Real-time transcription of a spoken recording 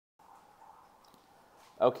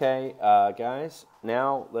Okay, guys,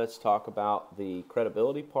 now let's talk about the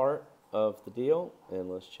credibility part of the deal,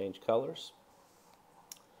 and let's change colors.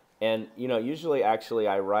 And, usually actually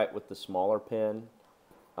I write with the smaller pen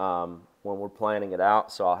when we're planning it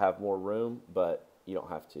out, so I'll have more room, but you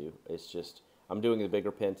don't have to. It's just, I'm doing the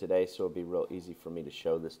bigger pen today, so it'll be real easy for me to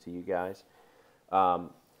show this to you guys.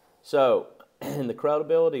 So, in the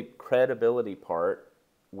credibility part,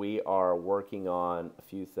 we are working on a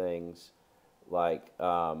few things. Like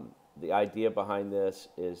the idea behind this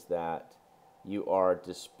is that you are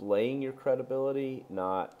displaying your credibility,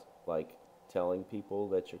 not like telling people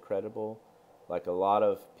that you're credible. Like a lot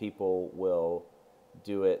of people will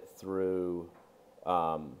do it through,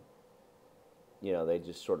 um, they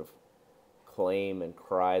just sort of claim and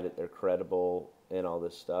cry that they're credible and all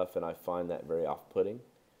this stuff, and I find that very off-putting.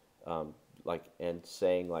 And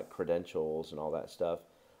saying like credentials and all that stuff.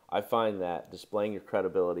 I find that displaying your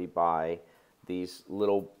credibility by these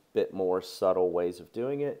little bit more subtle ways of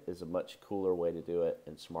doing it is a much cooler way to do it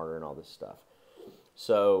and smarter and all this stuff.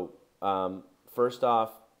 So first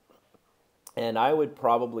off, and I would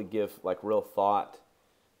probably give like real thought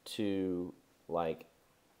to like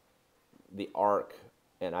the arc,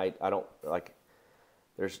 and I don't like,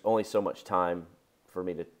 there's only so much time for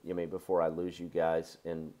me to, before I lose you guys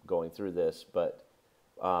in going through this, but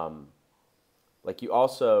like you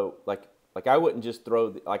also, like I wouldn't just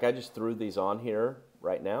like I just threw these on here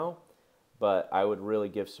right now, but I would really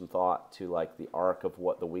give some thought to like the arc of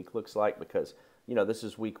what the week looks like, because, this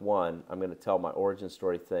is week one. I'm going to tell my origin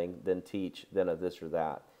story thing, then teach, then a this or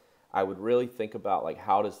that. I would really think about like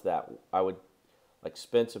I would like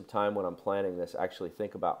spend some time when I'm planning this, actually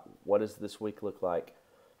think about what does this week look like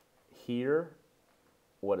here,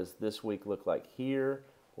 what does this week look like here,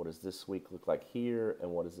 what does this week look like here,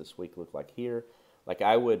 and what does this week look like here. Like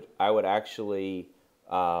I would actually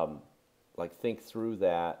like think through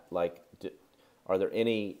that. Like, are there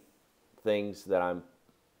any things that I'm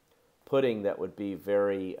putting that would be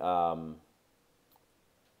very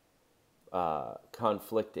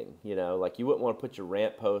conflicting? Like you wouldn't want to put your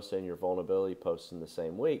rant posts and your vulnerability posts in the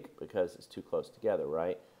same week because it's too close together,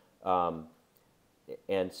 right?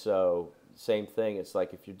 And so same thing. It's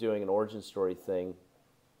like if you're doing an origin story thing.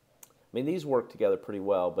 I mean, these work together pretty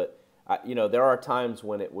well, but there are times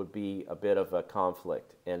when it would be a bit of a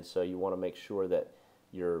conflict, and so you want to make sure that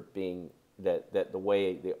you're being that the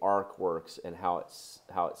way the arc works and how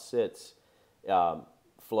it sits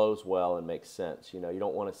flows well and makes sense. You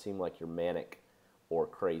don't want to seem like you're manic or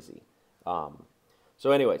crazy.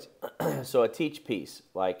 So, anyways, so a teach piece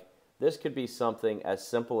like this could be something as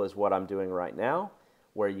simple as what I'm doing right now,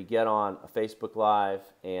 where you get on a Facebook Live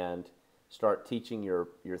and start teaching your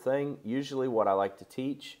thing. Usually, what I like to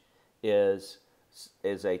teach is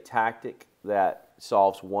a tactic that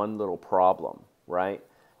solves one little problem, right?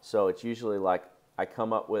 So it's usually like I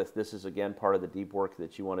come up with, this is again part of the deep work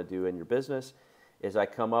that you want to do in your business, is I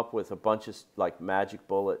come up with a bunch of like magic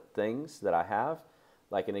bullet things that I have.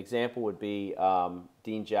 Like an example would be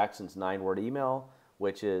Dean Jackson's 9-word email,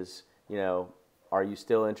 which is, are you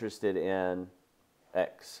still interested in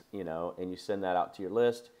X? And you send that out to your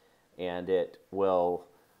list, and it will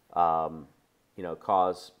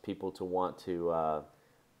cause people to want to,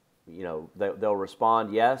 they'll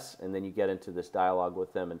respond yes, and then you get into this dialogue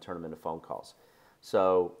with them and turn them into phone calls.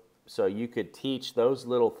 So you could teach those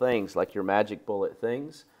little things like your magic bullet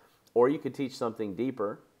things, or you could teach something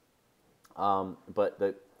deeper. But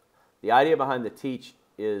the idea behind the teach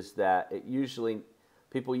is that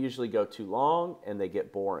people usually go too long and they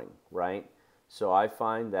get boring, right? So I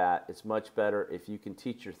find that it's much better if you can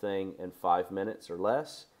teach your thing in 5 minutes or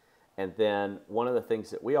less. And then one of the things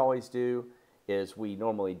that we always do is we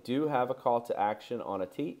normally do have a call to action on a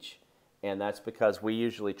teach, and that's because we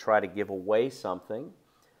usually try to give away something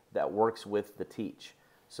that works with the teach.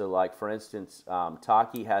 So like for instance,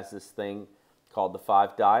 Taki has this thing called the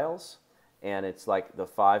 5 dials, and it's like the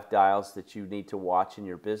 5 dials that you need to watch in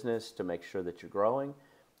your business to make sure that you're growing.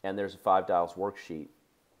 And there's a 5 dials worksheet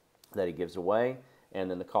that he gives away, and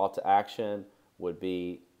then the call to action would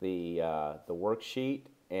be the worksheet.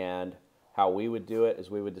 And how we would do it is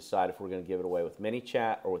we would decide if we're going to give it away with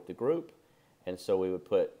ManyChat or with the group, and so we would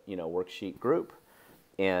put worksheet group,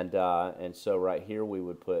 and so right here we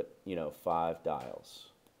would put 5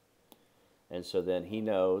 dials, and so then he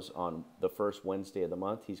knows on the first Wednesday of the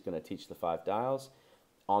month he's going to teach the 5 dials.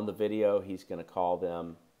 On the video he's going to call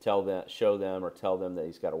them, show them or tell them that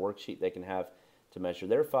he's got a worksheet they can have to measure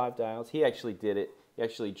their 5 dials. He actually did it. He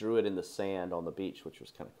actually drew it in the sand on the beach, which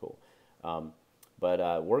was kind of cool. But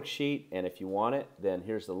worksheet, and if you want it, then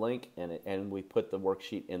here's the link, and we put the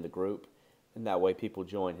worksheet in the group, and that way people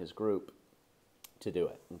join his group to do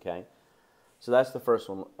it. Okay, so that's the first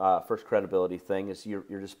one. First credibility thing is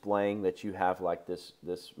you're displaying that you have like this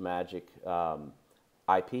magic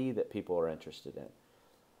IP that people are interested in.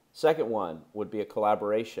 Second one would be a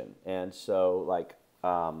collaboration, and so like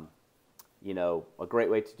a great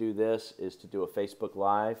way to do this is to do a Facebook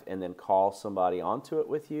Live and then call somebody onto it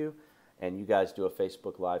with you, and you guys do a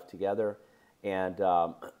Facebook Live together, and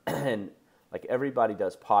and like everybody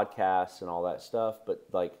does podcasts and all that stuff, but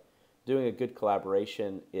like doing a good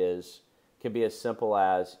collaboration can be as simple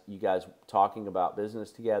as you guys talking about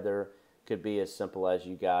business together, could be as simple as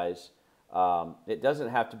you guys. It doesn't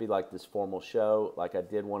have to be like this formal show. Like I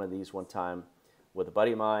did one of these one time with a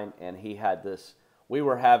buddy of mine, and he had this. We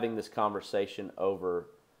were having this conversation over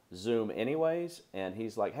Zoom anyways, and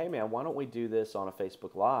he's like, "Hey man, why don't we do this on a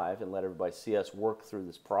Facebook Live and let everybody see us work through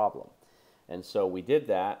this problem?" And so we did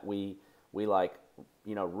that. We like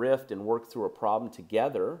riffed and worked through a problem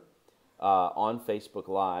together on Facebook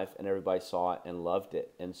Live, and everybody saw it and loved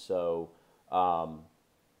it. And so.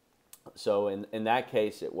 So in that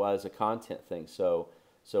case, it was a content thing. So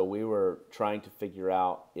we were trying to figure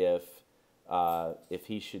out if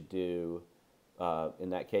he should do, in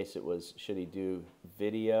that case, it was should he do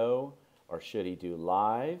video or should he do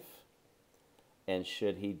live, and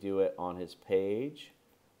should he do it on his page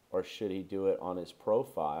or should he do it on his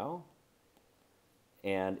profile?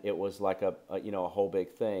 And it was like a whole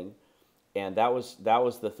big thing, and that was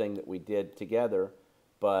the thing that we did together.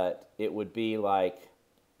 But it would be like,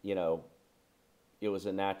 it was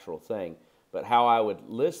a natural thing. But how I would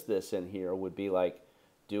list this in here would be like,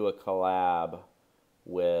 do a collab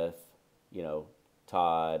with,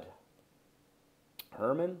 Todd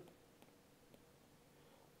Herman,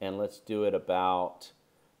 and let's do it about,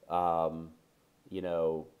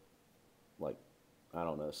 like, I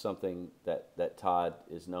don't know, something that Todd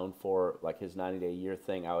is known for, like his 90-day year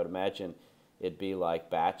thing. I would imagine it'd be like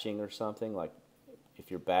batching or something, like if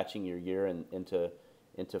you're batching your year into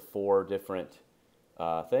 4 different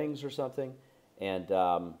things or something, and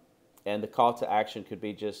the call to action could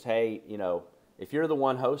be just, hey, if you're the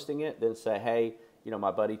one hosting it, then say, hey,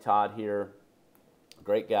 my buddy Todd here,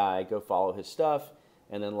 great guy, go follow his stuff,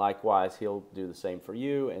 and then likewise he'll do the same for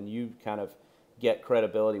you, and you kind of get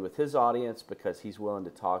credibility with his audience because he's willing to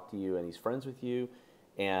talk to you and he's friends with you,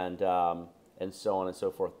 and so on and so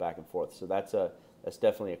forth, back and forth. So that's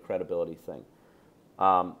definitely a credibility thing.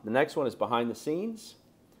 The next one is behind the scenes,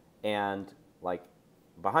 and like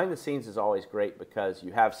behind the scenes is always great because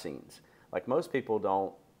you have scenes. Like most people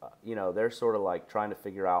don't, they're sort of like trying to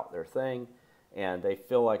figure out their thing, and they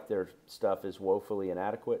feel like their stuff is woefully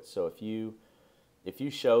inadequate. So if you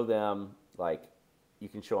show them, like, you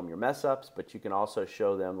can show them your mess ups, but you can also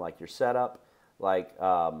show them like your setup. Like,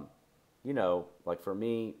 like for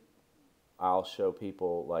me, I'll show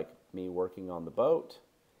people like me working on the boat,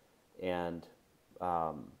 and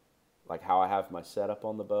like how I have my setup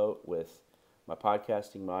on the boat with my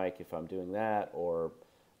podcasting mic if I'm doing that, or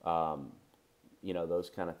those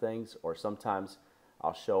kind of things. Or sometimes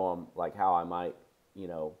I'll show them like how I might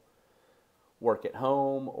work at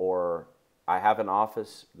home, or I have an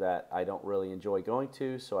office that I don't really enjoy going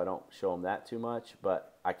to, so I don't show them that too much.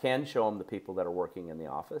 But I can show them the people that are working in the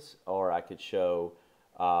office, or I could show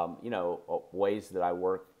ways that I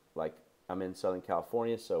work. Like I'm in Southern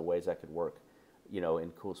California, so ways I could work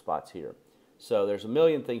in cool spots here. So there's a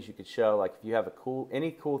million things you could show. Like if you have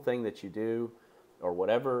any cool thing that you do or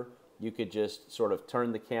whatever, you could just sort of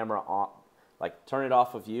turn the camera on, like turn it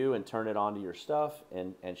off of you and turn it onto your stuff,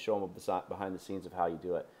 and show them behind the scenes of how you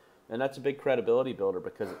do it. And that's a big credibility builder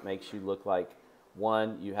because it makes you look like,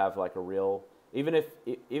 one, you have like a real, even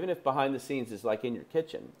if behind the scenes is like in your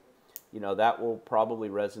kitchen, that will probably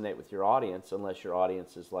resonate with your audience, unless your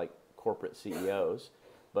audience is like corporate CEOs.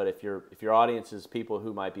 But if your audience is people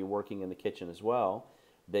who might be working in the kitchen as well,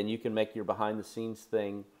 then you can make your behind the scenes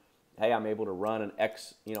thing, hey, I'm able to run a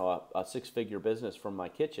 6-figure business from my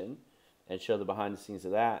kitchen, and show the behind the scenes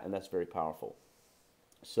of that, and that's very powerful.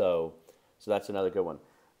 So that's another good one.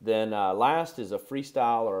 Then last is a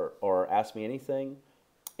freestyle or ask me anything,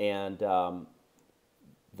 and the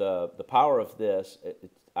power of this,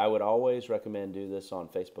 I would always recommend do this on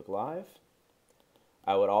Facebook Live.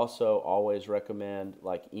 I would also always recommend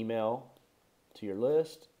like email to your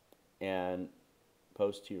list and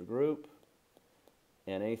post to your group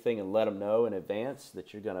and anything, and let them know in advance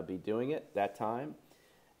that you're going to be doing it that time.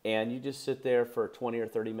 And you just sit there for 20 or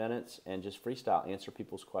 30 minutes and just freestyle, answer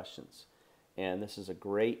people's questions. And this is a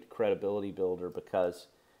great credibility builder because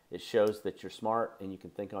it shows that you're smart and you can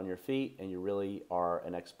think on your feet and you really are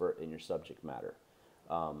an expert in your subject matter.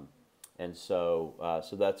 So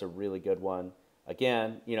that's a really good one.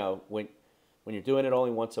 Again, when When you're doing it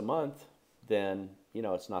only once a month, then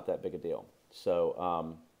it's not that big a deal.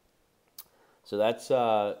 So so that's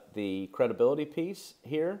the credibility piece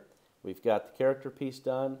here. We've got the character piece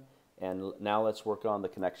done, and now let's work on the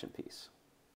connection piece.